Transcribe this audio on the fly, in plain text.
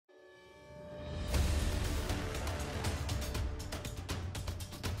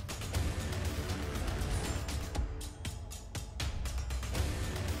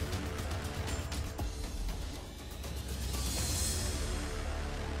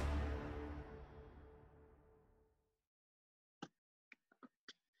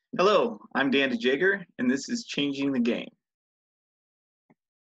Hello, I'm DeJager, and this is Changing the Game.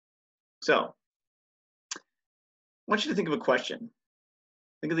 So, I want you to think of a question.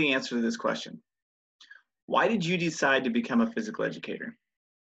 Think of the answer to this question. Why did you decide to become a physical educator?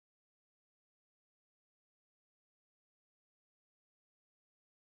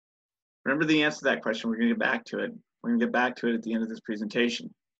 Remember the answer to that question. We're going to get back to it. We're going to get back to it at the end of this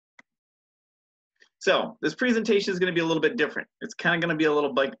presentation. So, this presentation is going to be a little bit different. It's kind of going to be a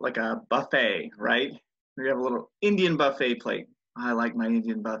little bit like a buffet, right? We have a little Indian buffet plate. I like my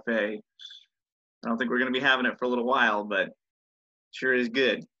Indian buffet. I don't think we're going to be having it for a little while, but sure is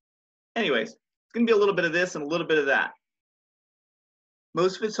good. Anyways, it's going to be a little bit of this and a little bit of that.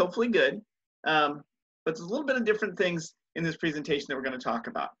 Most of it's hopefully good, but there's a little bit of different things in this presentation that we're going to talk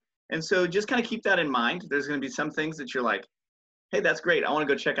about. And so just kind of keep that in mind. There's going to be some things that you're like, hey, that's great. I want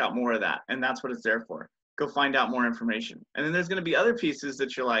to go check out more of that. And that's what it's there for. Go find out more information. And then there's going to be other pieces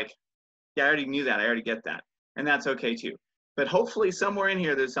that you're like, yeah, I already knew that. I already get that. And that's okay too. But hopefully somewhere in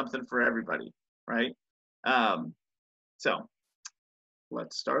here, there's something for everybody, right? So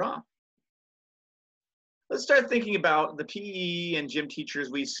let's start off. Let's start thinking about the PE and gym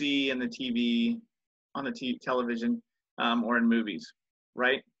teachers we see in the TV, on the television, or in movies,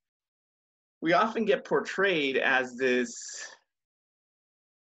 right? We often get portrayed as this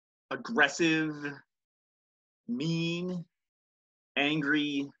aggressive, mean,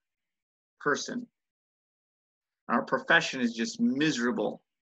 angry person. Our profession is just miserable.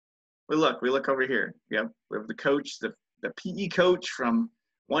 We look over here. We have the coach, the PE coach from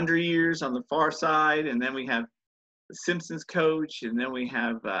Wonder Years on the far side, and then we have the Simpsons coach, and then we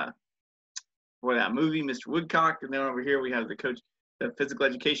have for that movie, Mr. Woodcock, and then over here we have the coach, the physical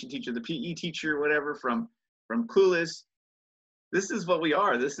education teacher, the PE teacher, whatever, from Clueless. This is what we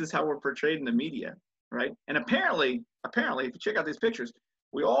are. This is how we're portrayed in the media, right? And apparently, if you check out these pictures,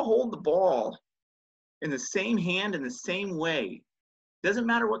 we all hold the ball in the same hand in the same way. Doesn't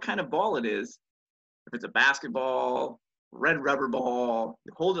matter what kind of ball it is. If it's a basketball, red rubber ball,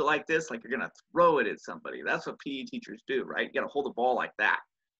 you hold it like this, like you're going to throw it at somebody. That's what PE teachers do, right? You got to hold the ball like that,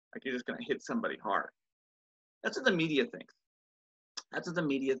 like you're just going to hit somebody hard. That's what the media thinks. That's what the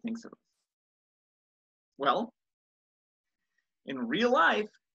media thinks of us. Well, in real life,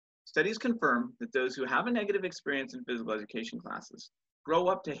 studies confirm that those who have a negative experience in physical education classes grow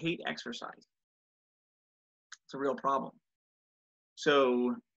up to hate exercise. It's a real problem.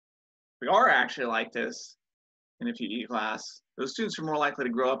 So we are actually like this in a PE class. Those students are more likely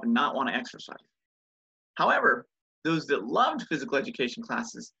to grow up and not want to exercise. However, those that loved physical education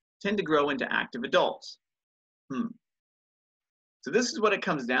classes tend to grow into active adults. So this is what it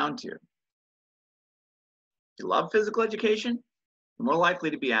comes down to. If you love physical education, you're more likely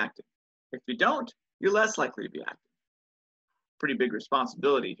to be active. If you don't, you're less likely to be active. Pretty big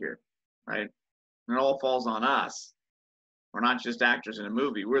responsibility here, right? And it all falls on us. We're not just actors in a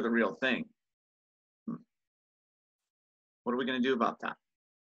movie. We're the real thing. What are we going to do about that?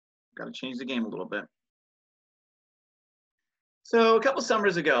 We've got to change the game a little bit. So a couple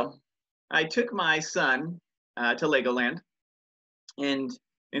summers ago, I took my son to Legoland, and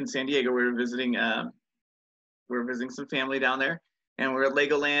in San Diego, we were visiting some family down there, and we're at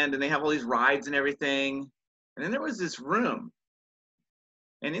Legoland, and they have all these rides and everything. And then there was this room,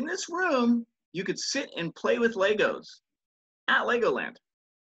 and in this room, you could sit and play with Legos at Legoland.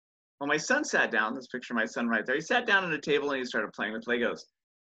 Well, my son sat down. This picture of my son right there. He sat down at a table and he started playing with Legos.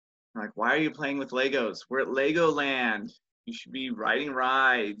 I'm like, why are you playing with Legos? We're at Legoland. You should be riding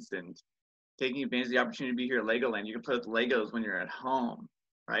rides and taking advantage of the opportunity to be here at Legoland. You can play with Legos when you're at home,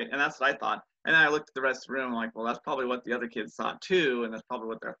 right? And that's what I thought. And then I looked at the rest of the room. I'm like, well, that's probably what the other kids thought too, and that's probably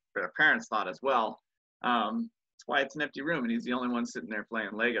what their parents thought as well. That's why it's an empty room, and he's the only one sitting there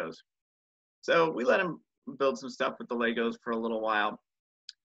playing Legos. So we let him build some stuff with the Legos for a little while.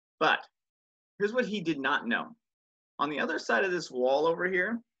 But here's what he did not know. On the other side of this wall over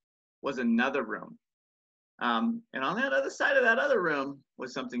here was another room. And on that other side of that other room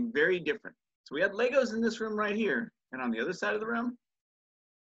was something very different. So we had Legos in this room right here. And on the other side of the room,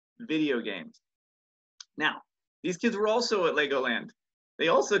 video games. Now, these kids were also at Legoland. They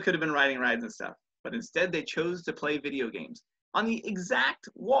also could have been riding rides and stuff. But instead, they chose to play video games on the exact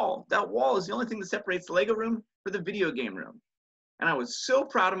wall. That wall is the only thing that separates the Lego room from the video game room. And I was so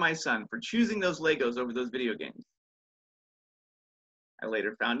proud of my son for choosing those Legos over those video games. I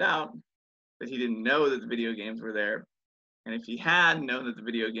later found out that he didn't know that the video games were there. And if he had known that the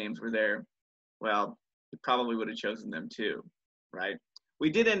video games were there, well, he probably would have chosen them too, right? We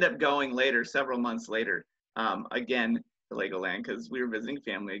did end up going later, several months later, again to Legoland because we were visiting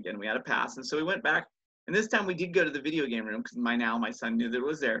family again. We had a pass. And so we went back And this time we did go to the video game room because my son knew that it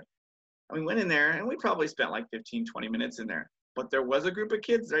was there. And we went in there and we probably spent like 15, 20 minutes in there. But there was a group of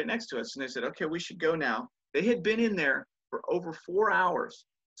kids right next to us and they said, okay, we should go now. They had been in there for over 4 hours.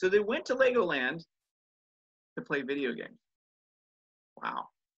 So they went to Legoland to play video games. Wow.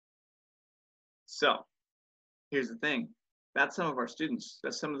 So here's the thing. That's some of our students.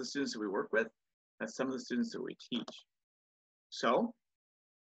 That's some of the students that we work with. That's some of the students that we teach. So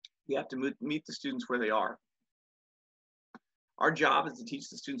we have to meet the students where they are. Our job is to teach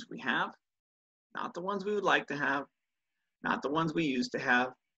the students we have, not the ones we would like to have, not the ones we used to have,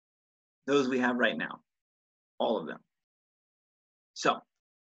 those we have right now, all of them. So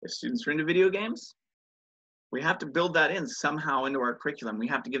if students are into video games, we have to build that in somehow into our curriculum. We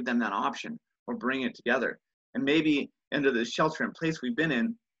have to give them that option or bring it together. And maybe under the shelter in place we've been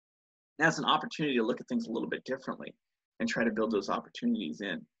in, that's an opportunity to look at things a little bit differently and try to build those opportunities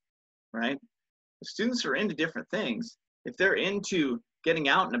in, right? If students are into different things, if they're into getting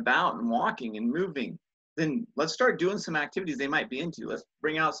out and about and walking and moving, then let's start doing some activities they might be into. Let's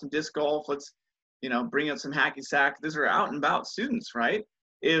bring out some disc golf. Let's, bring out some hacky sack. These are out and about students, right?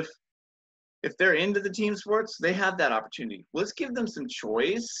 If they're into the team sports, they have that opportunity. Let's give them some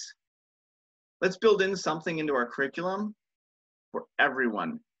choice. Let's build in something into our curriculum for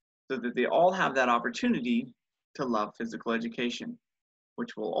everyone so that they all have that opportunity to love physical education,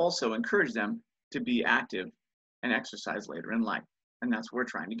 which will also encourage them to be active and exercise later in life. And that's what we're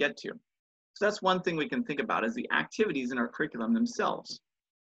trying to get to. So that's one thing we can think about is the activities in our curriculum themselves,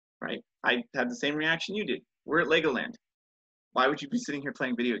 right? I had the same reaction you did. We're at Legoland. Why would you be sitting here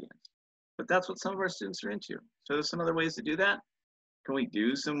playing video games? But that's what some of our students are into. So there's some other ways to do that. Can we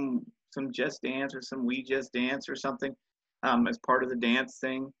do some Just Dance or some We Just Dance or something as part of the dance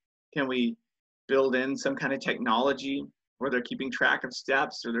thing? Can we build in some kind of technology where they're keeping track of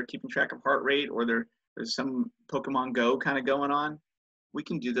steps or they're keeping track of heart rate or there's some Pokemon Go kind of going on? We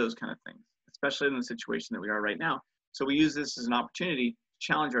can do those kind of things, especially in the situation that we are right now. So we use this as an opportunity to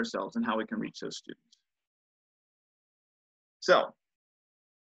challenge ourselves in how we can reach those students. So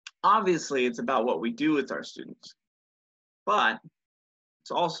obviously it's about what we do with our students, but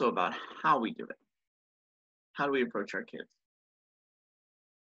it's also about how we do it. How do we approach our kids?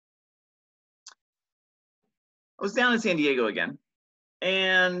 I was down in San Diego again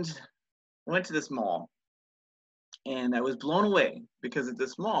and went to this mall, and I was blown away because at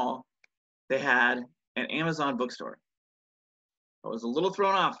this mall they had an Amazon bookstore. I was a little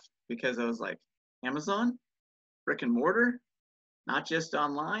thrown off because I was like, Amazon? Brick and mortar? Not just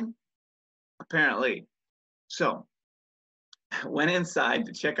online? Apparently. So I went inside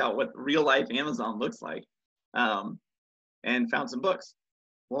to check out what real life Amazon looks like and found some books.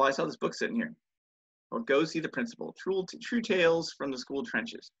 Well, I saw this book sitting here. Well, Go See the Principal, True Tales from the School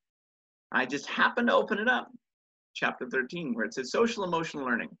Trenches. I just happened to open it up, chapter 13, where it says social emotional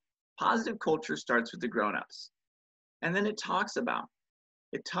learning. Positive culture starts with the grown-ups. And then it talks about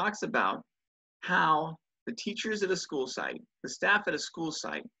how the teachers at a school site, the staff at a school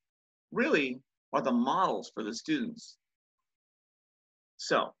site, really are the models for the students.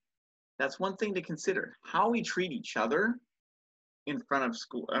 So that's one thing to consider. How we treat each other in front of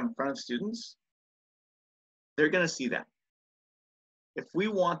students, they're going to see that. If we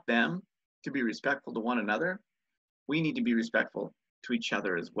want them to be respectful to one another, we need to be respectful to each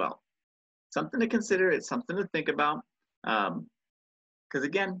other as well. Something to consider, it's something to think about. Because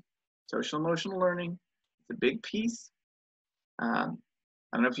again, social emotional learning, it's a big piece. I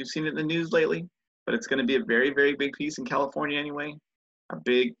don't know if you've seen it in the news lately, but it's going to be a very, very big piece in California anyway, a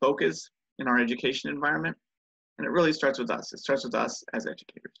big focus in our education environment. And it really starts with us. It starts with us as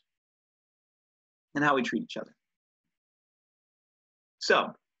educators and how we treat each other.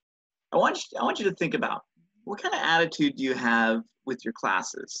 So I want you to think about, what kind of attitude do you have with your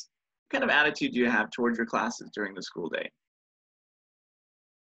classes? What kind of attitude do you have towards your classes during the school day?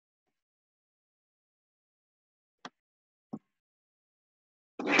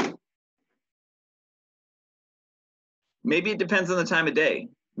 Maybe it depends on the time of day.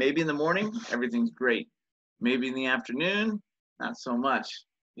 Maybe in the morning, everything's great. Maybe in the afternoon, not so much.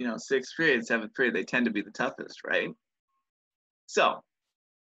 You know, 6th period, 7th period, they tend to be the toughest, right? So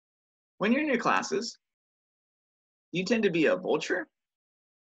when you're in your classes, you tend to be a vulture.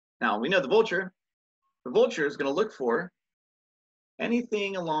 Now, we know the vulture. The vulture is going to look for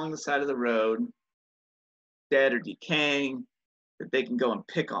anything along the side of the road, dead or decaying, that they can go and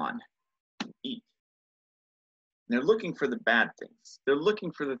pick on and eat. And they're looking for the bad things. They're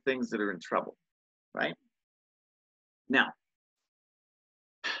looking for the things that are in trouble, right? Now,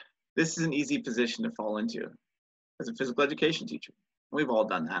 this is an easy position to fall into as a physical education teacher. We've all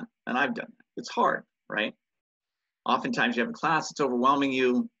done that, and I've done that. It's hard, right? Oftentimes you have a class that's overwhelming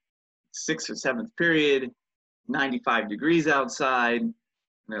you, 6th or 7th period, 95 degrees outside, and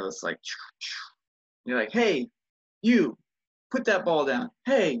they're just like, you're like, hey, you, put that ball down.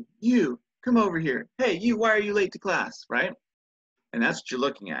 Hey, you, come over here. Hey, you, why are you late to class, right? And that's what you're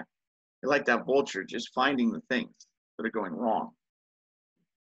looking at. You're like that vulture, just finding the things that are going wrong.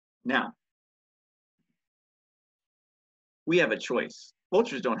 Now, we have a choice.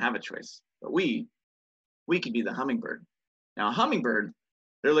 Vultures don't have a choice, but we could be the hummingbird. Now, a hummingbird,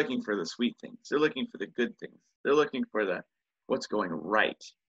 they're looking for the sweet things. They're looking for the good things. They're looking for the what's going right.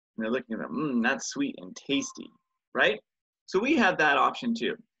 And they're looking at them, that's sweet and tasty, right? So we have that option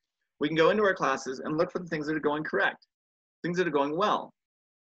too. We can go into our classes and look for the things that are going correct, things that are going well.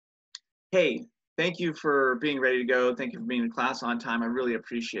 Hey, thank you for being ready to go. Thank you for being in class on time. I really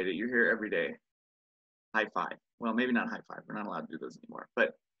appreciate it. You're here every day. High five. Well, maybe not high five. We're not allowed to do those anymore.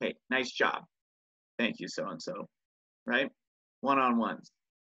 But hey, nice job. Thank you, so-and-so, right? One-on-ones.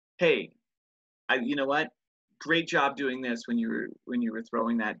 Hey, you know what? Great job doing this when you were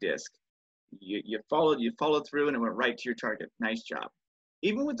throwing that disc. You followed through and it went right to your target. Nice job.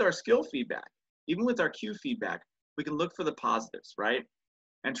 Even with our skill feedback, even with our cue feedback, we can look for the positives, right?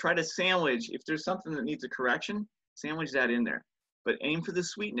 And try to sandwich, if there's something that needs a correction, sandwich that in there. But aim for the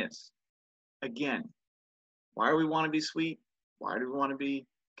sweetness. Again, why do we want to be sweet? Why do we want to be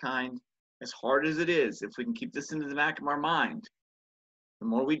kind? As hard as it is, if we can keep this into the back of our mind, the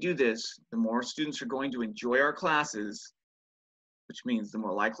more we do this, the more students are going to enjoy our classes, which means the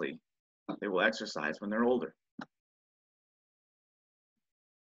more likely they will exercise when they're older.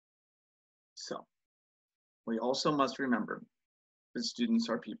 So, we also must remember that students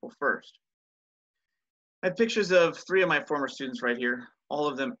are people first. I have pictures of 3 of my former students right here, all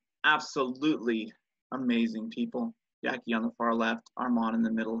of them absolutely amazing people. Jackie on the far left, Armand in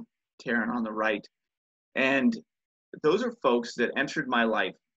the middle, Taryn on the right. And those are folks that entered my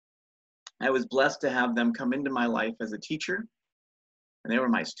life. I was blessed to have them come into my life as a teacher, and they were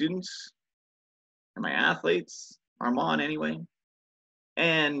my students and my athletes, Armand anyway.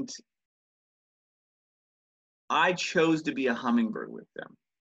 And I chose to be a hummingbird with them.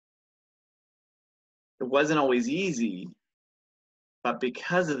 It wasn't always easy, but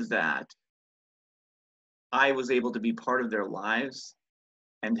because of that, I was able to be part of their lives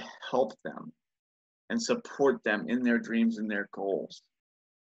and help them and support them in their dreams and their goals.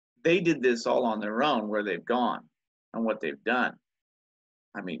 They did this all on their own, where they've gone and what they've done.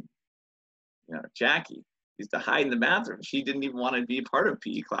 I mean, you know, Jackie used to hide in the bathroom. She didn't even want to be a part of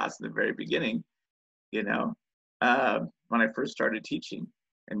PE class in the very beginning, you know, when I first started teaching.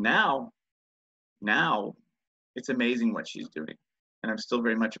 And now it's amazing what she's doing. And I'm still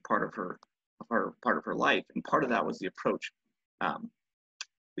very much a part of her life. And part of that was the approach that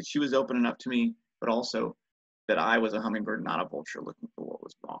she was opening up to me, but also that I was a hummingbird, not a vulture, looking for what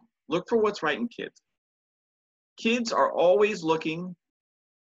was wrong. Look for what's right in kids. Kids are always looking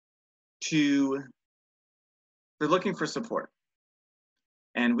they're looking for support.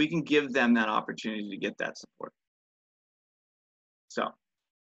 And we can give them that opportunity to get that support. So,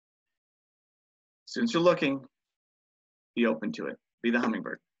 since you're looking, be open to it. Be the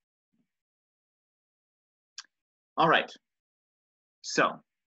hummingbird. All right. So,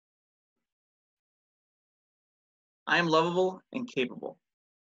 I am lovable and capable.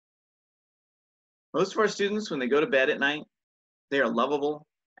 Most of our students, when they go to bed at night, they are lovable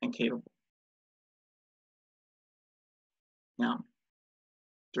and capable. Now,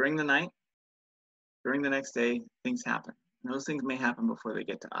 during the night, during the next day, things happen. And those things may happen before they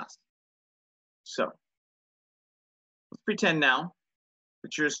get to us. So, let's pretend now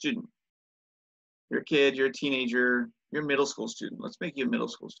that you're a student. You're a kid, you're a teenager, you're a middle school student. Let's make you a middle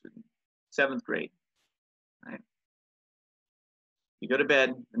school student, 7th grade, right? You go to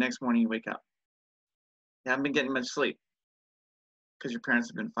bed, the next morning you wake up. You haven't been getting much sleep because your parents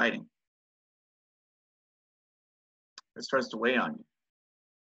have been fighting. It starts to weigh on you.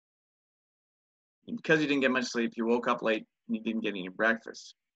 And because you didn't get much sleep, you woke up late and you didn't get any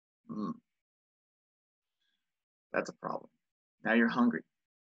breakfast. That's a problem. Now you're hungry.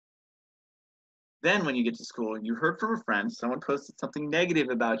 Then when you get to school, you heard from a friend, someone posted something negative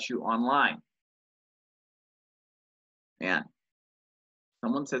about you online. Man,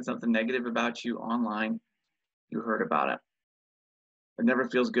 someone said something negative about you online, you heard about it. It never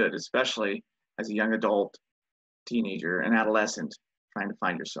feels good, especially as a young adult, teenager, and adolescent trying to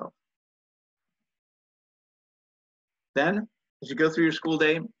find yourself. Then, as you go through your school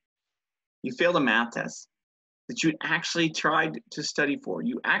day, you failed a math test that you actually tried to study for.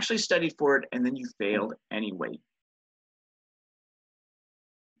 You actually studied for it, and then you failed anyway.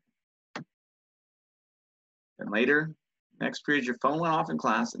 Then later, next period, your phone went off in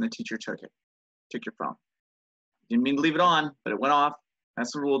class and the teacher took your phone. Didn't mean to leave it on, but it went off.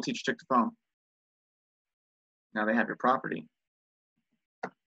 That's the rule. Teacher took the phone. Now they have your property.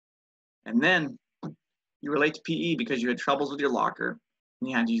 And then you were late to PE because you had troubles with your locker and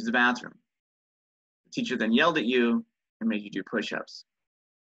you had to use the bathroom. The teacher then yelled at you and made you do push-ups.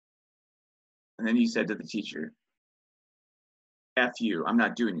 And then you said to the teacher, F you, I'm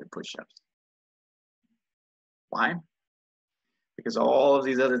not doing your push-ups. Why? Because all of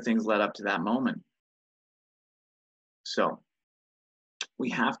these other things led up to that moment. So we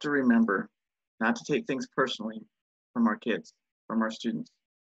have to remember not to take things personally from our kids, from our students.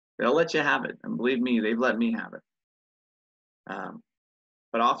 They'll let you have it. And believe me, they've let me have it.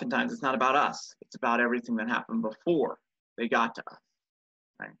 But oftentimes it's not about us. It's about everything that happened before they got to us,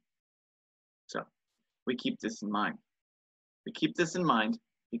 right? So we keep this in mind. We keep this in mind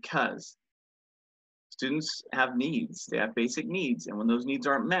because students have needs. They have basic needs. And when those needs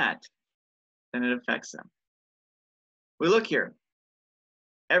aren't met, then it affects them. We look here.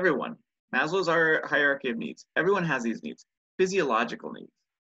 Everyone, Maslow's hierarchy of needs. Everyone has these needs. Physiological needs.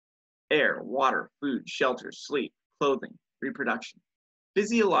 Air, water, food, shelter, sleep, clothing, reproduction.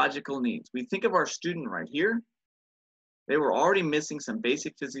 Physiological needs. We think of our student right here. They were already missing some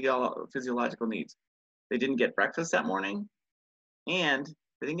basic physiological needs. They didn't get breakfast that morning, and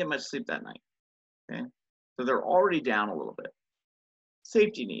they didn't get much sleep that night. Okay? So they're already down a little bit.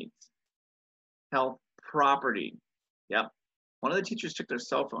 Safety needs. Health, property. Yep. One of the teachers took their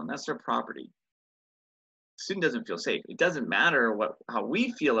cell phone. That's their property. The student doesn't feel safe. It doesn't matter how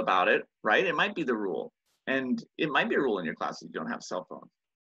we feel about it, right? It might be the rule. And it might be a rule in your class that you don't have cell phones.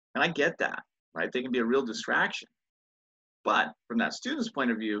 And I get that, right? They can be a real distraction. But from that student's point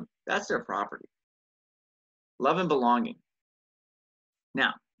of view, that's their property. Love and belonging.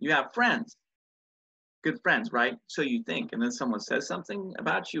 Now, you have friends. Good friends, right? So you think, and then someone says something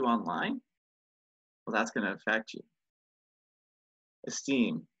about you online. Well, that's going to affect you.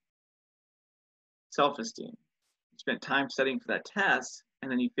 Esteem. Self-esteem. You spent time studying for that test,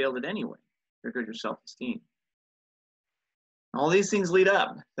 and then you failed it anyway. There goes your self-esteem. All these things lead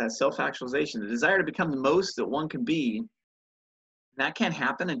up to that self-actualization, the desire to become the most that one can be. That can't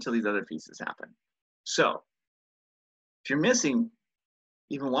happen until these other pieces happen. So, if you're missing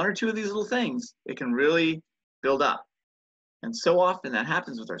even one or two of these little things, it can really build up. And so often that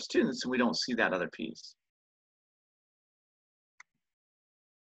happens with our students, and we don't see that other piece.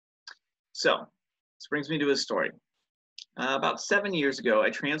 So, this brings me to a story. About 7 years ago,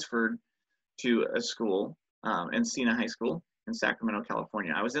 I transferred to a school, Encina High School in Sacramento,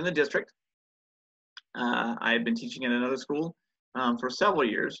 California. I was in the district. I had been teaching at another school for several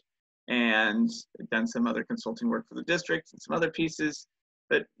years and done some other consulting work for the district and some other pieces,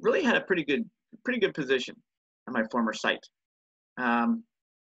 but really had a pretty good position at my former site. And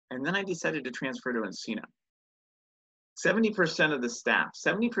then I decided to transfer to Encina. 70% of the staff,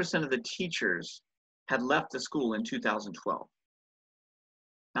 70% of the teachers had left the school in 2012.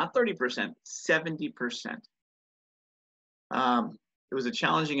 Not 30%, 70%. It was a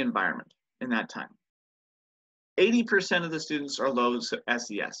challenging environment in that time. 80% of the students are low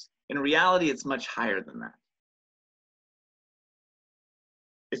SES. In reality, it's much higher than that.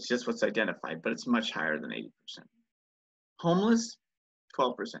 It's just what's identified, but it's much higher than 80%. Homeless,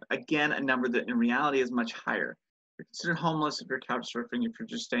 12%. Again, a number that in reality is much higher. You're considered homeless if you're couch surfing, if you're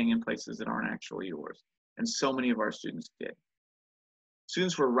just staying in places that aren't actually yours. And so many of our students did.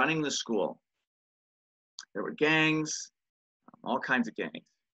 Students were running the school. There were gangs, all kinds of gangs. And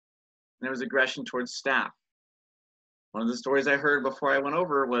there was aggression towards staff. One of the stories I heard before I went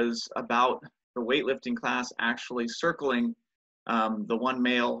over was about the weightlifting class actually circling the one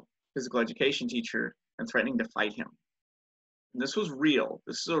male physical education teacher and threatening to fight him. And this was real.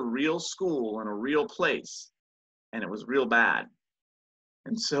 This is a real school and a real place, and it was real bad.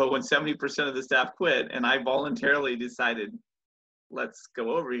 And so when 70% of the staff quit and I voluntarily decided, let's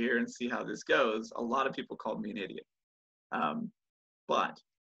go over here and see how this goes, a lot of people called me an idiot. But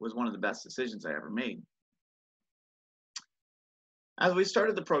it was one of the best decisions I ever made. As we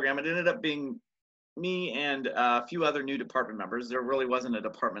started the program, it ended up being me and a few other new department members. There really wasn't a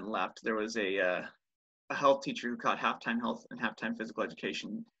department left. There was a health teacher who taught half-time health and half-time physical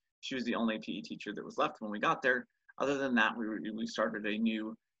education. She was the only PE teacher that was left when we got there. Other than that, we started a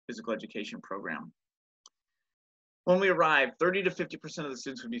new physical education program. When we arrived, 30 to 50% of the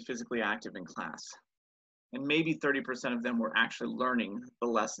students would be physically active in class. And maybe 30% of them were actually learning the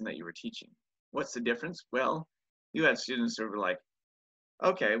lesson that you were teaching. What's the difference? Well, you had students who were like,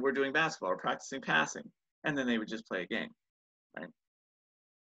 okay, we're doing basketball, we're practicing passing. And then they would just play a game, right?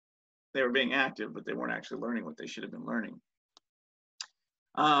 They were being active, but they weren't actually learning what they should have been learning.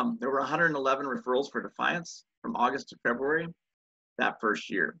 There were 111 referrals for defiance from August to February that first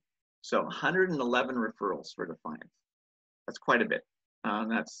year. So 111 referrals for defiance. That's quite a bit.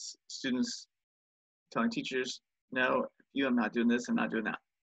 That's students telling teachers, no, I'm not doing this, I'm not doing that.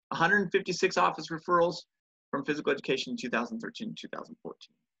 156 office referrals from physical education in 2013 and 2014.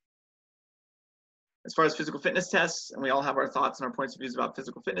 As far as physical fitness tests, and we all have our thoughts and our points of views about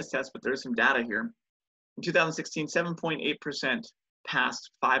physical fitness tests, but there's some data here. In 2016, 7.8%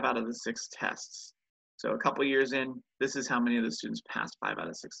 passed 5 out of the 6 tests. So a couple years in, this is how many of the students passed 5 out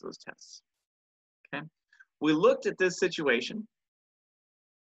of 6 of those tests. Okay, we looked at this situation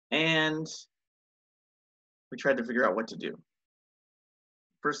and we tried to figure out what to do.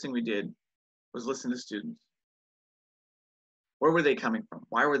 First thing we did was listen to students. Where were they coming from?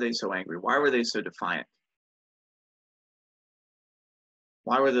 Why were they so angry? Why were they so defiant?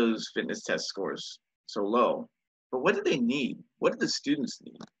 Why were those fitness test scores so low? But what did they need? What did the students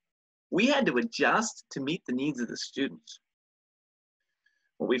need? We had to adjust to meet the needs of the students.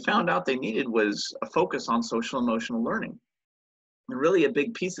 What we found out they needed was a focus on social emotional learning. And really a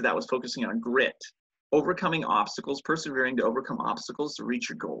big piece of that was focusing on grit, overcoming obstacles, persevering to overcome obstacles to reach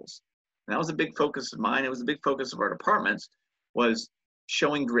your goals. And that was a big focus of mine. It was a big focus of our departments, was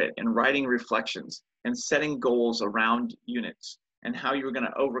showing grit and writing reflections and setting goals around units and how you were going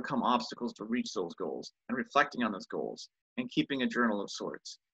to overcome obstacles to reach those goals and reflecting on those goals and keeping a journal of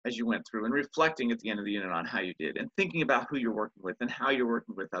sorts as you went through and reflecting at the end of the unit on how you did and thinking about who you're working with and how you're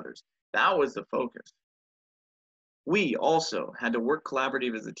working with others. That was the focus. We also had to work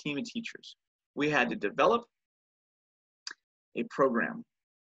collaborative as a team of teachers. We had to develop a program.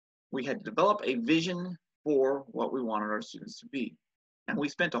 We had to develop a vision for what we wanted our students to be. And we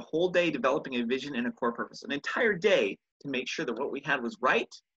spent a whole day developing a vision and a core purpose, an entire day to make sure that what we had was right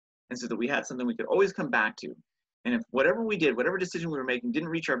and so that we had something we could always come back to. And if whatever we did, whatever decision we were making didn't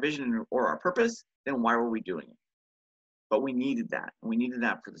reach our vision or our purpose, then why were we doing it? But we needed that. And we needed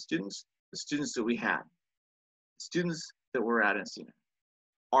that for the students that we had, the students that were at Encina,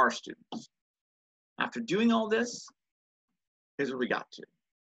 our students. After doing all this, here's where we got to.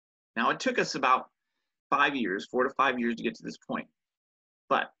 Now, it took us about 5 years, 4 to 5 years to get to this point.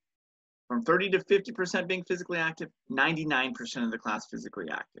 But from 30 to 50% being physically active, 99% of the class physically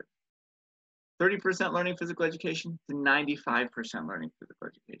active. 30% learning physical education to 95% learning physical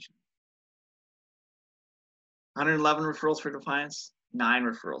education. 111 referrals for defiance, 9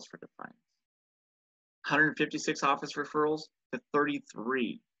 referrals for defiance. 156 office referrals to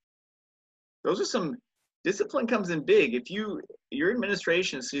 33. Those are some, discipline comes in big. If your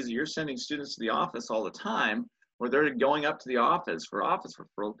administration sees that you're sending students to the office all the time, or they're going up to the office for office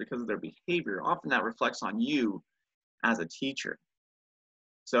referrals because of their behavior, often that reflects on you as a teacher.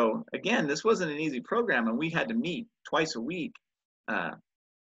 So again, this wasn't an easy program, and we had to meet twice a week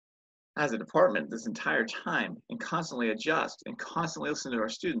as a department this entire time and constantly adjust and constantly listen to our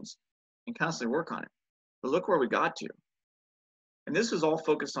students and constantly work on it. But look where we got to. And this was all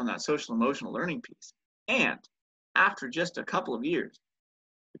focused on that social emotional learning piece. And after just a couple of years,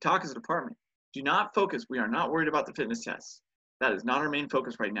 we talk as a department, do not focus. We are not worried about the fitness tests. That is not our main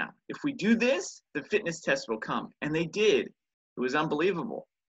focus right now. If we do this, the fitness tests will come. And they did. It was unbelievable.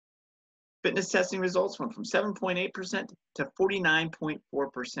 Fitness testing results went from 7.8% to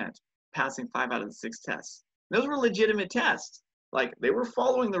 49.4%, passing 5 out of the 6 tests. Those were legitimate tests. Like, they were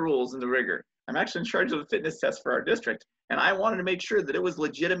following the rules and the rigor. I'm actually in charge of the fitness test for our district, and I wanted to make sure that it was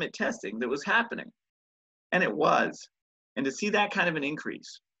legitimate testing that was happening. And it was. And to see that kind of an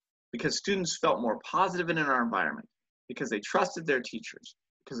increase, because students felt more positive in our environment, because they trusted their teachers,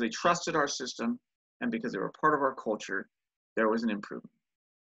 because they trusted our system, and because they were part of our culture, there was an improvement.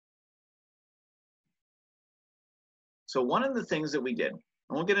 So one of the things that we did, and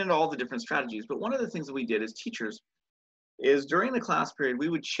we'll get into all the different strategies, but one of the things that we did as teachers is during the class period, we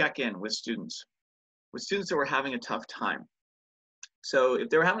would check in with students that were having a tough time. So if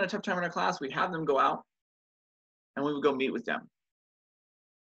they were having a tough time in our class, we'd have them go out and we would go meet with them.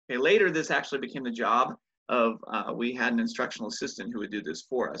 Okay, later, this actually became the job of, we had an instructional assistant who would do this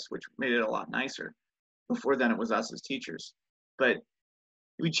for us, which made it a lot nicer. Before then, it was us as teachers. But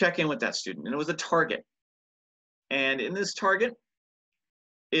we'd check in with that student, and it was a target. And in this target,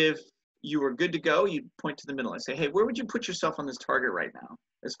 if you were good to go, you'd point to the middle and say, hey, where would you put yourself on this target right now,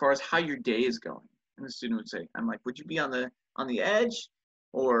 as far as how your day is going? And the student would say, I'm like, would you be on the edge,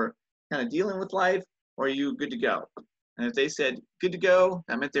 or kind of dealing with life, or are you good to go? And if they said good to go,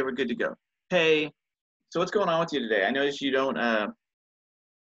 that meant they were good to go. Hey, so what's going on with you today? I noticed you don't,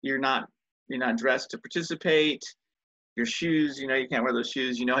 you're not dressed to participate. Your shoes, you know, you can't wear those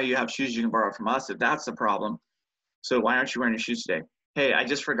shoes. You know how you have shoes you can borrow from us if that's the problem. So why aren't you wearing your shoes today? Hey, I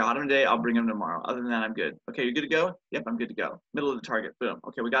just forgot them today. I'll bring them tomorrow. Other than that, I'm good. Okay, you're good to go? Yep, I'm good to go. Middle of the target. Boom.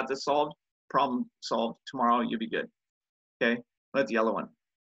 Okay, we got this solved. Problem solved. Tomorrow, you'll be good. Okay, that's the yellow one.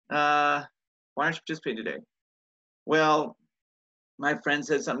 Why aren't you participating today? Well, my friend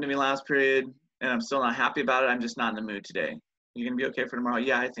said something to me last period, and I'm still not happy about it. I'm just not in the mood today. You gonna be okay for tomorrow?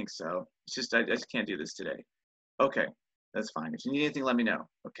 Yeah, I think so. It's just I just can't do this today. Okay, that's fine. If you need anything, let me know.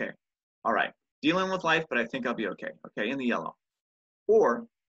 Okay, all right. Dealing with life, but I think I'll be okay. Okay, in the yellow. Or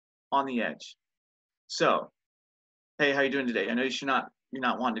on the edge. So, hey, how you doing today? I know you're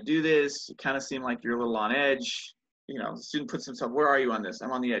not wanting to do this. You kind of seem like you're a little on edge. You know, the student puts himself, where are you on this?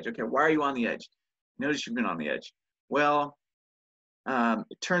 I'm on the edge. Okay, why are you on the edge? Notice you've been on the edge. Well,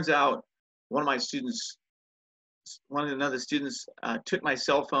 it turns out one of another students took my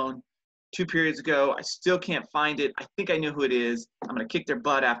cell phone 2 periods ago. I still can't find it. I think I know who it is. I'm gonna kick their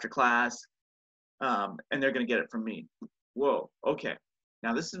butt after class, and they're gonna get it from me. Whoa, okay.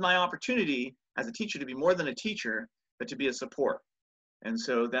 Now this is my opportunity as a teacher to be more than a teacher, but to be a support. And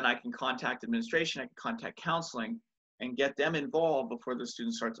so then I can contact administration, I can contact counseling, and get them involved before the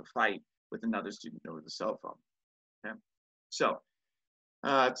student starts a fight with another student over the cell phone. Okay, so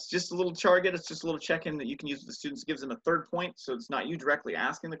it's just a little target. It's just a little check-in that you can use with the students. It gives them a third point, so it's not you directly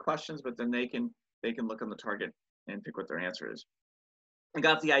asking the questions, but then they can look on the target and pick what their answer is. I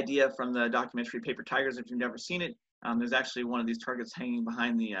got the idea from the documentary Paper Tigers. If you've never seen it, there's actually one of these targets hanging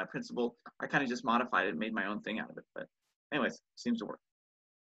behind the principal. I kind of just modified it, made my own thing out of it, but anyways, seems to work.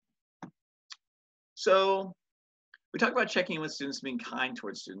 So we talk about checking in with students, being kind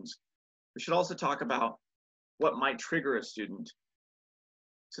towards students. We should also talk about what might trigger a student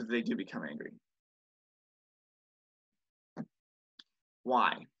so that they do become angry.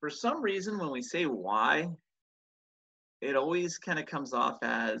 Why? For some reason, when we say why, it always kind of comes off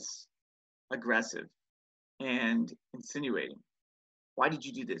as aggressive and insinuating. Why did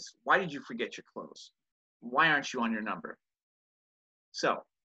you do this? Why did you forget your clothes? Why aren't you on your number? So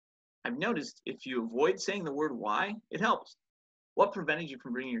I've noticed if you avoid saying the word why, it helps. What prevented you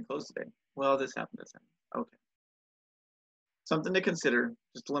from bringing your clothes today? Well, this happened, this happened. Okay. Something to consider,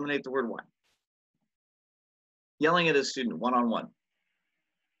 just eliminate the word why. Yelling at a student one-on-one.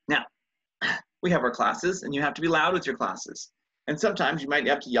 Now, we have our classes, and you have to be loud with your classes. And sometimes you might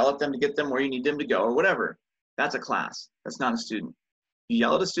have to yell at them to get them where you need them to go or whatever. That's a class. That's not a student. If you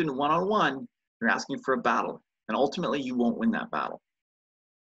yell at a student one-on-one, you're asking for a battle, and ultimately you won't win that battle.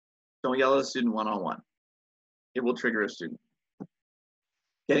 Don't yell at a student one-on-one. It will trigger a student.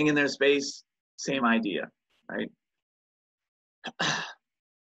 Getting in their space, same idea, right?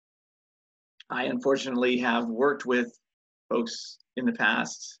 I unfortunately have worked with folks in the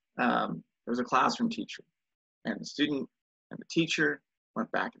past. There was a classroom teacher, and the student and the teacher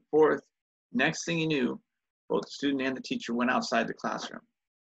went back and forth. Next thing you knew, both the student and the teacher went outside the classroom.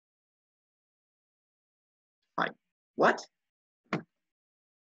 Like, what?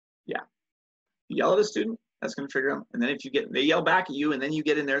 Yeah. You yell at a student, that's going to trigger them. And then if they yell back at you and then you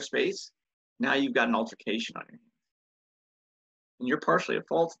get in their space, now you've got an altercation on your hands. And you're partially at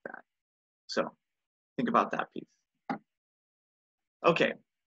fault at that. So think about that piece. Okay,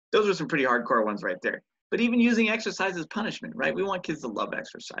 those are some pretty hardcore ones right there. But even using exercise as punishment, right? We want kids to love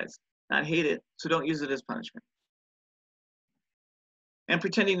exercise, not hate it, so don't use it as punishment. And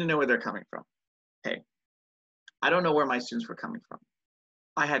pretending to know where they're coming from. Hey, I don't know where my students were coming from.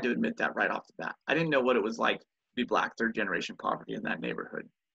 I had to admit that right off the bat. I didn't know what it was like to be Black, third-generation poverty in that neighborhood,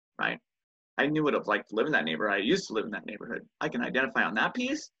 right? I knew what it was like to live in that neighborhood. I used to live in that neighborhood. I can identify on that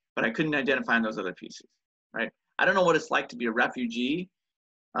piece, but I couldn't identify on those other pieces, right? I don't know what it's like to be a refugee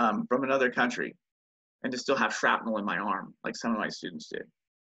from another country and to still have shrapnel in my arm, like some of my students did.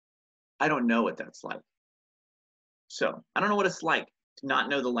 I don't know what that's like. So I don't know what it's like to not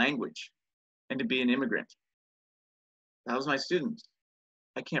know the language and to be an immigrant. That was my students.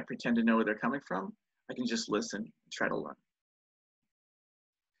 I can't pretend to know where they're coming from. I can just listen and try to learn.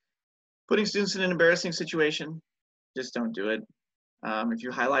 Putting students in an embarrassing situation, just don't do it. If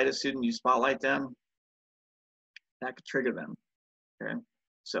you highlight a student, you spotlight them, that could trigger them, okay?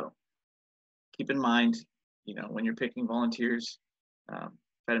 So keep in mind, you know, when you're picking volunteers,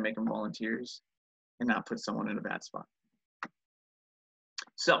 try to make them volunteers and not put someone in a bad spot.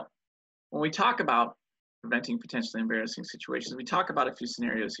 So when we talk about preventing potentially embarrassing situations, we talk about a few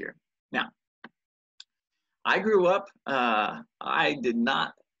scenarios here. Now, I grew up, I did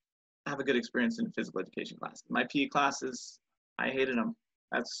not have a good experience in physical education class. My PE classes, I hated them.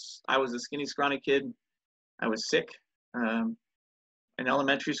 I was a skinny, scrawny kid. I was sick in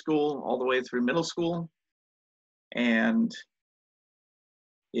elementary school all the way through middle school. and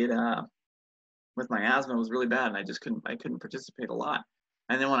it with my asthma was really bad, and I couldn't participate a lot.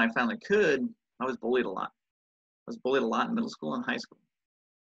 And then when I finally could, I was bullied a lot. I was bullied a lot in middle school and high school.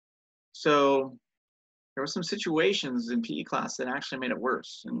 So there were some situations in PE class that actually made it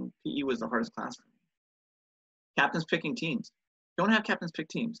worse, and PE was the hardest class for me. Captains picking teams. Don't have captains pick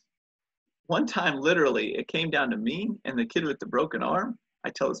teams. One time, literally, it came down to me and the kid with the broken arm. I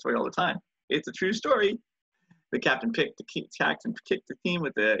tell the story all the time. It's a true story. The captain kicked the team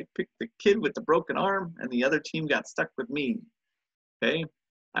with picked the kid with the broken arm, and the other team got stuck with me. Okay,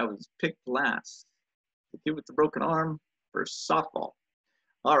 I was picked last. The kid with the broken arm for softball.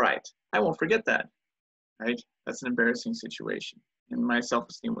 All right, I won't forget that. Right, that's an embarrassing situation, and my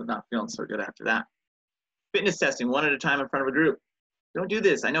self-esteem was not feeling so good after that. Fitness testing, one at a time in front of a group. Don't do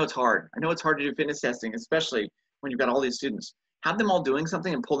this. I know it's hard. I know it's hard to do fitness testing, especially when you've got all these students. Have them all doing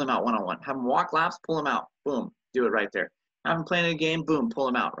something and pull them out one-on-one. Have them walk laps, pull them out. Boom, do it right there. Have them playing a game, boom, pull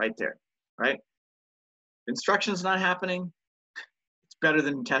them out right there, right? Instruction's not happening. It's better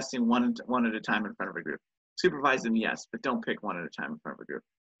than testing one at a time in front of a group. Supervise them, yes, but don't pick one at a time in front of a group.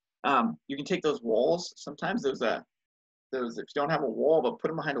 You can take those walls. Sometimes those if you don't have a wall, but put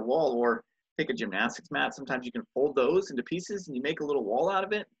them behind a wall, or take a gymnastics mat. Sometimes you can fold those into pieces and you make a little wall out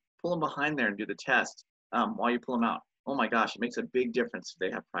of it, pull them behind there and do the test while you pull them out. Oh my gosh, it makes a big difference if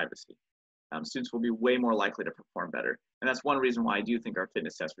they have privacy. Students will be way more likely to perform better. And that's one reason why I do think our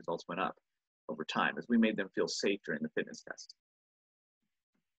fitness test results went up over time, is we made them feel safe during the fitness test.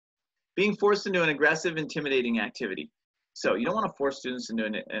 Being forced into an aggressive, intimidating activity. So you don't want to force students into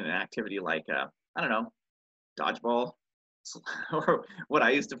an activity like, I don't know, dodgeball, or what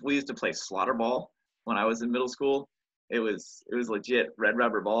we used to play slaughter ball when I was in middle school. It was legit red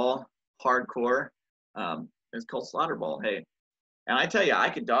rubber ball, hardcore. It was called slaughter ball. Hey, and I tell you, I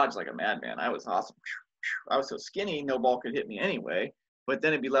could dodge like a madman. I was awesome. I was so skinny, no ball could hit me anyway. But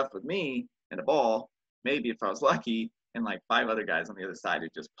then it'd be left with me and a ball, maybe if I was lucky, and like 5 other guys on the other side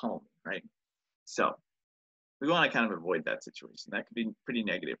who'd just pummel me, right? So we want to kind of avoid that situation. That could be pretty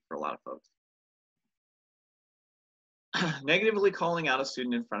negative for a lot of folks. Negatively calling out a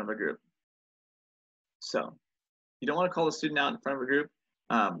student in front of a group. So you don't want to call a student out in front of a group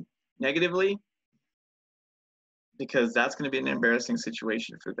negatively, because that's going to be an embarrassing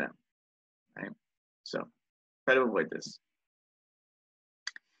situation for them, right? So try to avoid this.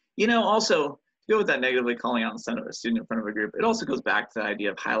 You know, also, to go with that negatively calling out a student in front of a group, it also goes back to the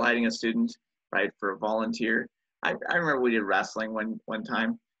idea of highlighting a student, right, for a volunteer. I remember we did wrestling one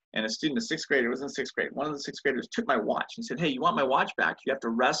time, and a student, a 6th grader, was in 6th grade. One of the 6th graders took my watch and said, hey, you want my watch back? You have to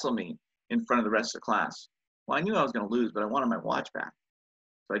wrestle me in front of the rest of the class. Well, I knew I was going to lose, but I wanted my watch back.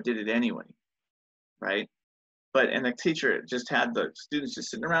 So I did it anyway, right? And the teacher just had the students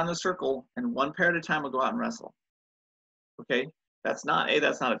just sitting around in a circle, and one pair at a time will go out and wrestle. Okay, that's not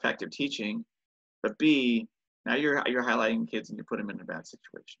effective teaching, but B, now you're highlighting kids and you put them in a bad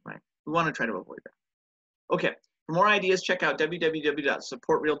situation, right? We want to try to avoid that. Okay, for more ideas, check out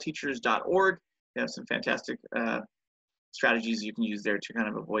www.supportrealteachers.org. They have some fantastic strategies you can use there to kind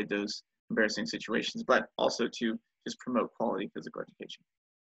of avoid those embarrassing situations, but also to just promote quality physical education.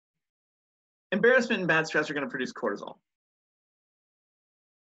 Embarrassment and bad stress are going to produce cortisol.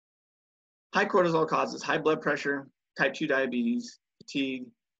 High cortisol causes high blood pressure, type 2 diabetes, fatigue,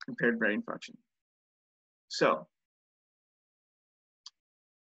 impaired brain function. So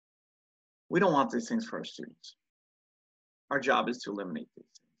we don't want these things for our students. Our job is to eliminate these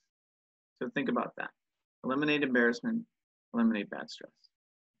things. So think about that. Eliminate embarrassment, eliminate bad stress.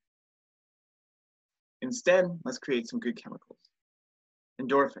 Instead, let's create some good chemicals.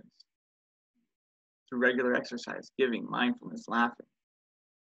 Endorphins, through regular exercise, giving, mindfulness, laughing.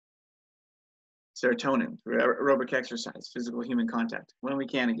 Serotonin, through aerobic exercise, physical human contact, when we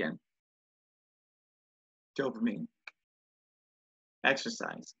can again. Dopamine,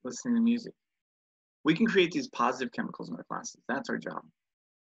 exercise, listening to music. We can create these positive chemicals in our classes. That's our job.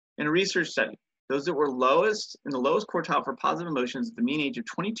 In a research study, those that were in the lowest quartile for positive emotions at the mean age of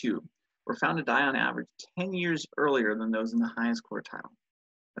 22 were found to die on average 10 years earlier than those in the highest quartile.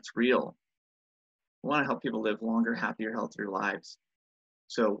 That's real. We want to help people live longer, happier, healthier lives.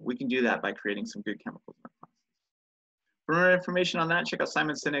 So we can do that by creating some good chemicals in our classes. For more information on that, check out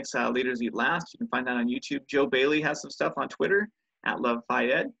Simon Sinek's Leaders Eat Last. You can find that on YouTube. Joe Bailey has some stuff on Twitter,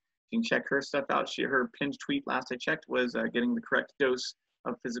 @LovePhyEd. You can check her stuff out. Her pinned tweet last I checked was getting the correct dose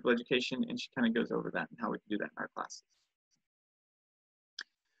of physical education, and she kind of goes over that and how we can do that in our classes.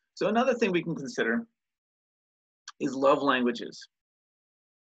 So another thing we can consider is love languages.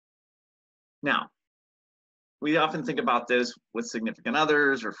 Now, we often think about this with significant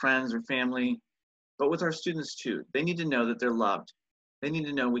others or friends or family. but with our students too. They need to know that they're loved. They need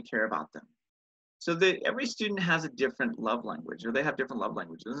to know we care about them. So that every student has a different love language, or they have different love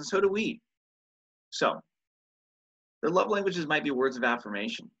languages, and so do we. So their love languages might be words of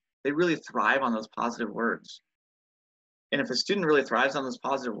affirmation. They really thrive on those positive words. And if a student really thrives on those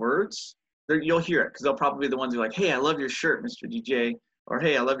positive words, you'll hear it, because they'll probably be the ones who are like, hey, I love your shirt, Mr. DJ, or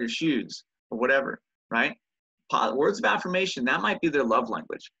hey, I love your shoes, or whatever, right? Words of affirmation, that might be their love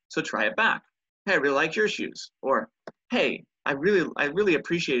language. So try it back. Hey, I really like your shoes. Or, hey, I really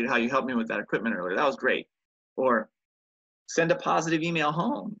appreciated how you helped me with that equipment earlier. That was great. Or send a positive email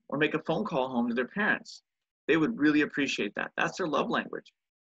home, or make a phone call home to their parents. They would really appreciate that. That's their love language.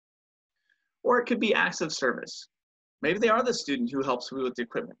 Or it could be acts of service. Maybe they are the student who helps me with the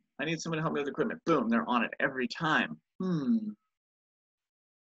equipment. I need someone to help me with the equipment. Boom, they're on it every time.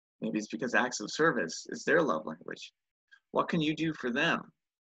 Maybe it's because acts of service is their love language. What can you do for them?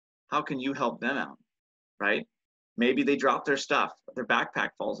 How can you help them out, right? Maybe they drop their stuff. Their backpack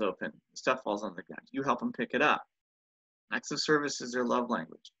falls open. Stuff falls on the ground. You help them pick it up. Acts of service is their love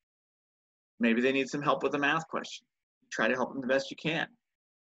language. Maybe they need some help with a math question. Try to help them the best you can.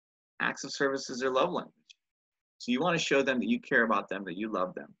 Acts of service is their love language. So you want to show them that you care about them, that you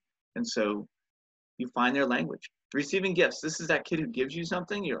love them. And so you find their language. Receiving gifts. This is that kid who gives you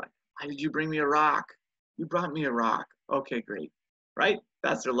something. You're like, why did you bring me a rock? You brought me a rock. Okay, great. Right?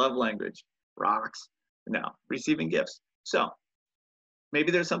 That's their love language. Rocks. No, receiving gifts. So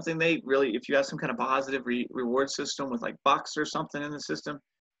maybe there's something they really, if you have some kind of positive reward system with like bucks or something in the system,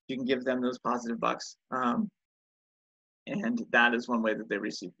 you can give them those positive bucks. And that is one way that they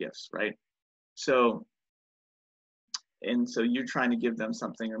receive gifts, right? So, and so you're trying to give them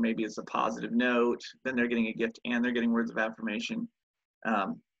something, or maybe it's a positive note, then they're getting a gift and they're getting words of affirmation.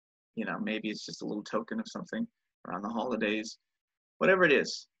 You know, maybe it's just a little token of something around the holidays, whatever it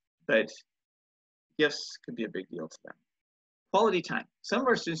is, but gifts could be a big deal to them. Quality time. Some of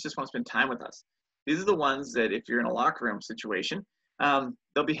our students just want to spend time with us. These are the ones that if you're in a locker room situation,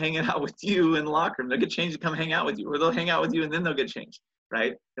 they'll be hanging out with you in the locker room. They'll get changed to come hang out with you, or they'll hang out with you and then they'll get changed,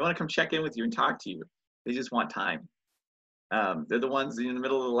 right? They want to come check in with you and talk to you. They just want time. They're the ones in the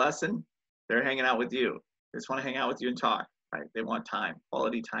middle of the lesson, they're hanging out with you. They just want to hang out with you and talk, right? They want time.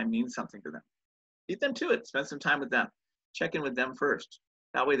 Quality time means something to them. Beat them to it. Spend some time with them. Check in with them first.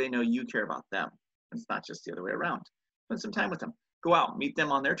 That way they know you care about them. It's not just the other way around. Spend some time with them. Go out, meet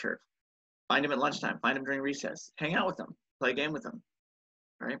them on their turf. Find them at lunchtime. Find them during recess. Hang out with them. Play a game with them,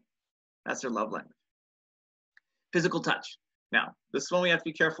 right? That's their love language. Physical touch. Now, this is one we have to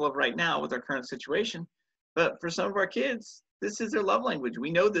be careful of right now with our current situation. But for some of our kids, this is their love language.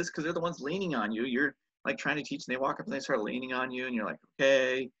 We know this because they're the ones leaning on you. You're like trying to teach, and they walk up and they start leaning on you, and you're like,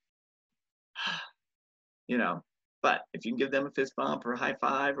 okay, you know. But if you can give them a fist bump or a high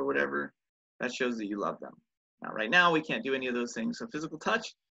five or whatever, that shows that you love them. Now, right now, we can't do any of those things. So physical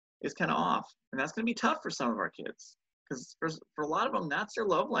touch is kind of off. And that's going to be tough for some of our kids, because for a lot of them, that's their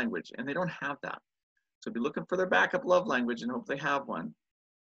love language, and they don't have that. So be looking for their backup love language and hope they have one.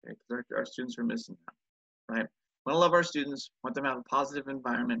 Okay? Our students are missing that. Right? We want to love our students, want them to have a positive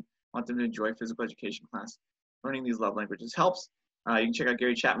environment, want them to enjoy physical education class. Learning these love languages helps. You can check out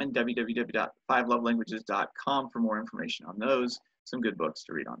Gary Chapman, www.5lovelanguages.com for more information on those. Some good books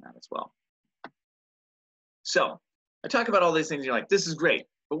to read on that as well. So I talk about all these things, you're like, this is great,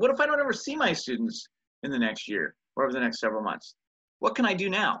 but what if I don't ever see my students in the next year or over the next several months? What can I do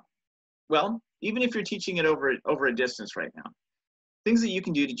now? Well, even if you're teaching it over a distance right now, things that you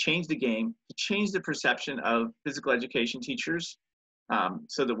can do to change the game, to change the perception of physical education teachers,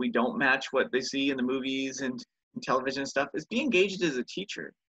 so that we don't match what they see in the movies and television and stuff, is be engaged as a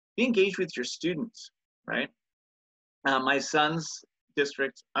teacher. Be engaged with your students, right? My son's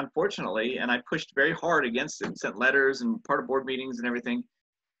district, unfortunately, and I pushed very hard against it, sent letters and part of board meetings and everything,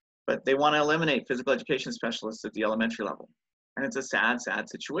 but they want to eliminate physical education specialists at the elementary level. And it's a sad, sad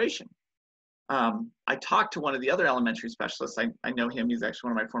situation. I talked to one of the other elementary specialists. I know him. He's actually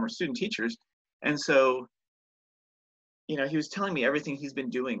one of my former student teachers. And so, you know, he was telling me everything he's been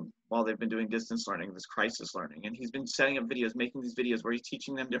doing while they've been doing distance learning, this crisis learning. And he's been setting up videos, making these videos where he's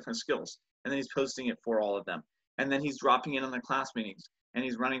teaching them different skills. And then he's posting it for all of them. And then he's dropping in on the class meetings. And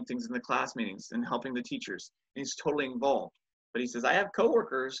he's running things in the class meetings and helping the teachers. And he's totally involved. But he says, I have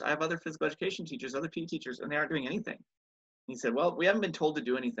coworkers, I have other physical education teachers, other PE teachers, and they aren't doing anything. He said, well, we haven't been told to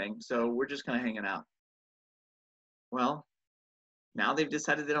do anything, so we're just kind of hanging out. Well, now they've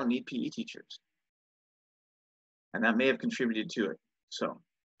decided they don't need PE teachers. And that may have contributed to it. So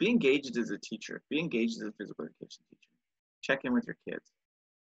be engaged as a teacher. Be engaged as a physical education teacher. Check in with your kids.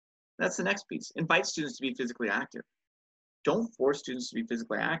 That's the next piece. Invite students to be physically active. Don't force students to be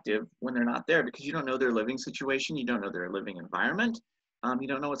physically active when they're not there, because you don't know their living situation, you don't know their living environment, you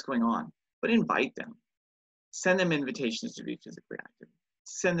don't know what's going on. But invite them. Send them invitations to be physically active.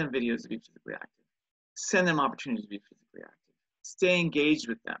 Send them videos to be physically active. Send them opportunities to be physically active. Stay engaged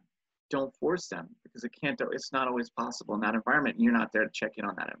with them. Don't force them, because it's not always possible in that environment, and you're not there to check in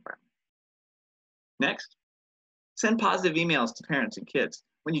on that environment. Next, send positive emails to parents and kids.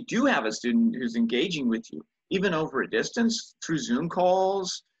 When you do have a student who's engaging with you, even over a distance through Zoom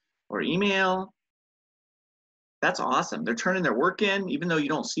calls or email, that's awesome. They're turning their work in, even though you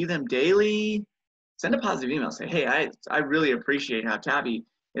don't see them daily. Send a positive email. Say, hey, I really appreciate how Tabby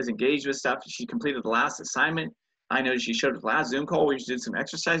is engaged with stuff. She completed the last assignment. I know she showed up the last Zoom call. We did some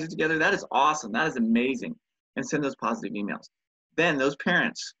exercises together. That is awesome. That is amazing. And send those positive emails. Then those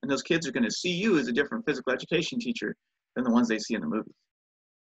parents and those kids are going to see you as a different physical education teacher than the ones they see in the movies.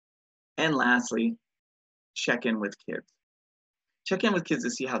 And lastly, check in with kids. Check in with kids to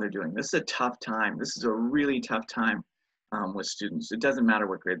see how they're doing. This is a tough time. This is a really tough time with students. It doesn't matter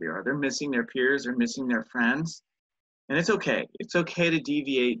what grade they are. They're missing their peers. They're missing their friends. And it's okay. It's okay to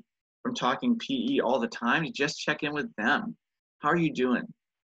deviate from talking PE all the time. You just check in with them. How are you doing?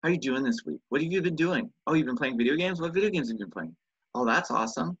 How are you doing this week? What have you been doing? Oh, you've been playing video games? What video games have you been playing? Oh, that's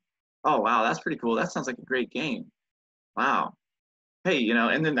awesome. Oh, wow, that's pretty cool. That sounds like a great game. Wow. Hey,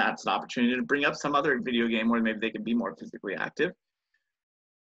 and then that's an opportunity to bring up some other video game where maybe they can be more physically active.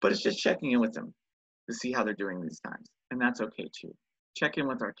 But it's just checking in with them to see how they're doing these times. And that's okay too. Check in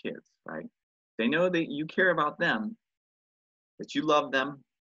with our kids, right? They know that you care about them, that you love them,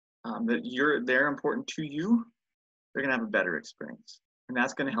 that they're important to you. They're gonna have a better experience. And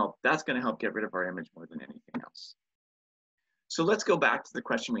that's gonna help get rid of our image more than anything else. So let's go back to the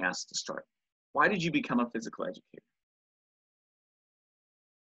question we asked to start. Why did you become a physical educator?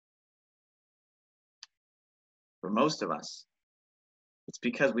 For most of us, it's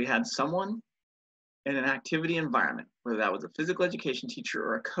because we had someone in an activity environment, whether that was a physical education teacher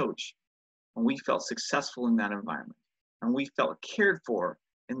or a coach, and we felt successful in that environment, and we felt cared for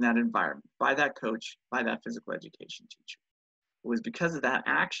in that environment by that coach, by that physical education teacher. It was because of the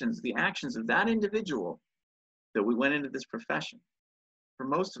actions of that individual that we went into this profession. For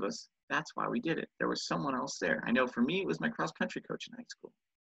most of us, that's why we did it. There was someone else there. I know for me, it was my cross-country coach in high school.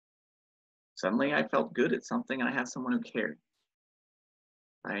 Suddenly I felt good at something and I had someone who cared,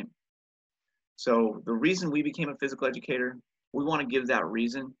 right? So the reason we became a physical educator, we want to give that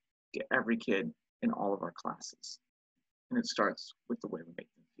reason to every kid in all of our classes. And it starts with the way we make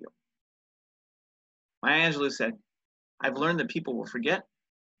them feel. Maya Angelou said, I've learned that people will forget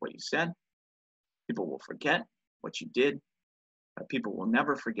what you said. People will forget what you did, but people will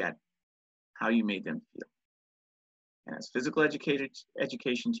never forget how you made them feel. And as physical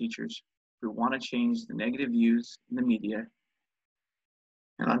education teachers, we want to change the negative views in the media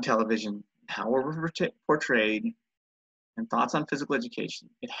and on television, how we're portrayed, and thoughts on physical education.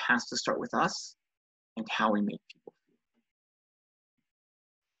 It has to start with us and how we make people feel.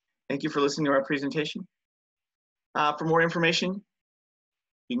 Thank you for listening to our presentation. For more information,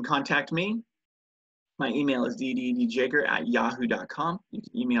 you can contact me. My email is ddjager@yahoo.com. You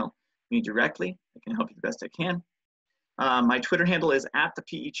can email me directly. I can help you the best I can. My Twitter handle is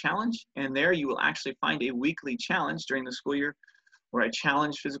 @the-PE Challenge, and there you will actually find a weekly challenge during the school year where I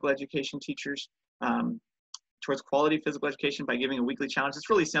challenge physical education teachers towards quality physical education by giving a weekly challenge. It's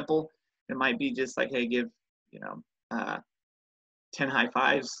really simple. It might be just like, hey, give 10 high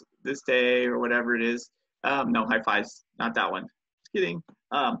fives this day or whatever it is. No, high fives, not that one. Just kidding.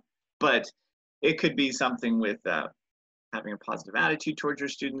 But it could be something with having a positive attitude towards your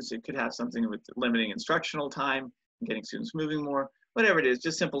students. It could have something with limiting instructional time and getting students moving more. Whatever it is,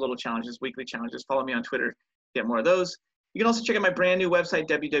 just simple little challenges, weekly challenges. Follow me on Twitter, get more of those. You can also check out my brand new website,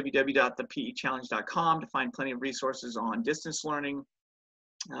 www.thepechallenge.com, to find plenty of resources on distance learning,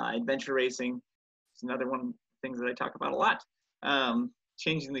 adventure racing. It's another one of the things that I talk about a lot.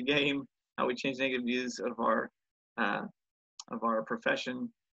 Changing the game, how we change negative views of our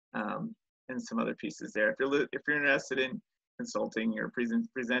profession, and some other pieces there. If you're interested in consulting or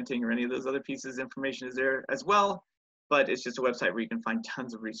presenting or any of those other pieces, information is there as well. But it's just a website where you can find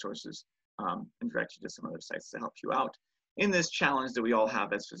tons of resources and direct you to some other sites to help you out in this challenge that we all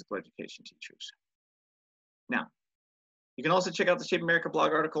have as physical education teachers. Now, you can also check out the Shape America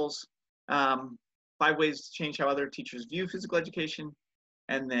blog articles, 5 ways to change how other teachers view physical education,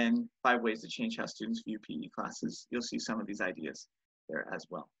 and then 5 ways to change how students view PE classes. You'll see some of these ideas there as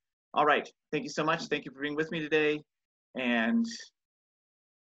well. All right, thank you so much. Thank you for being with me today, and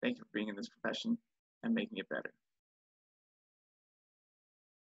thank you for being in this profession and making it better.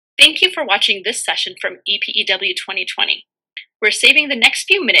 Thank you for watching this session from EPEW 2020. We're saving the next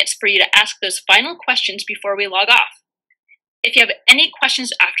few minutes for you to ask those final questions before we log off. If you have any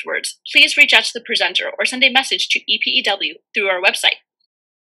questions afterwards, please reach out to the presenter or send a message to EPEW through our website.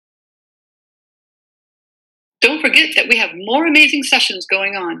 Don't forget that we have more amazing sessions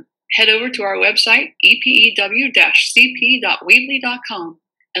going on. Head over to our website, epew-cp.weebly.com,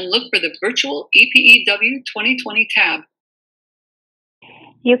 and look for the virtual EPEW 2020 tab.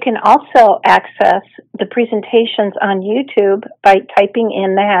 You can also access the presentations on YouTube by typing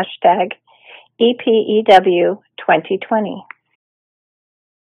in the hashtag EPEW 2020.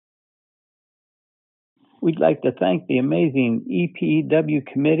 We'd like to thank the amazing EPEW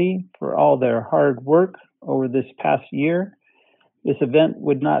committee for all their hard work over this past year. This event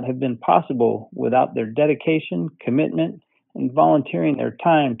would not have been possible without their dedication, commitment, and volunteering their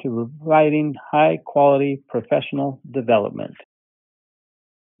time to providing high-quality professional development.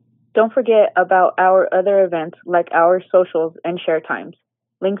 Don't forget about our other events like our socials and share times.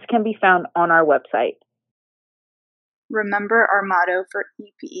 Links can be found on our website. Remember our motto for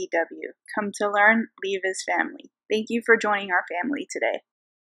EPEW, come to learn, leave as family. Thank you for joining our family today.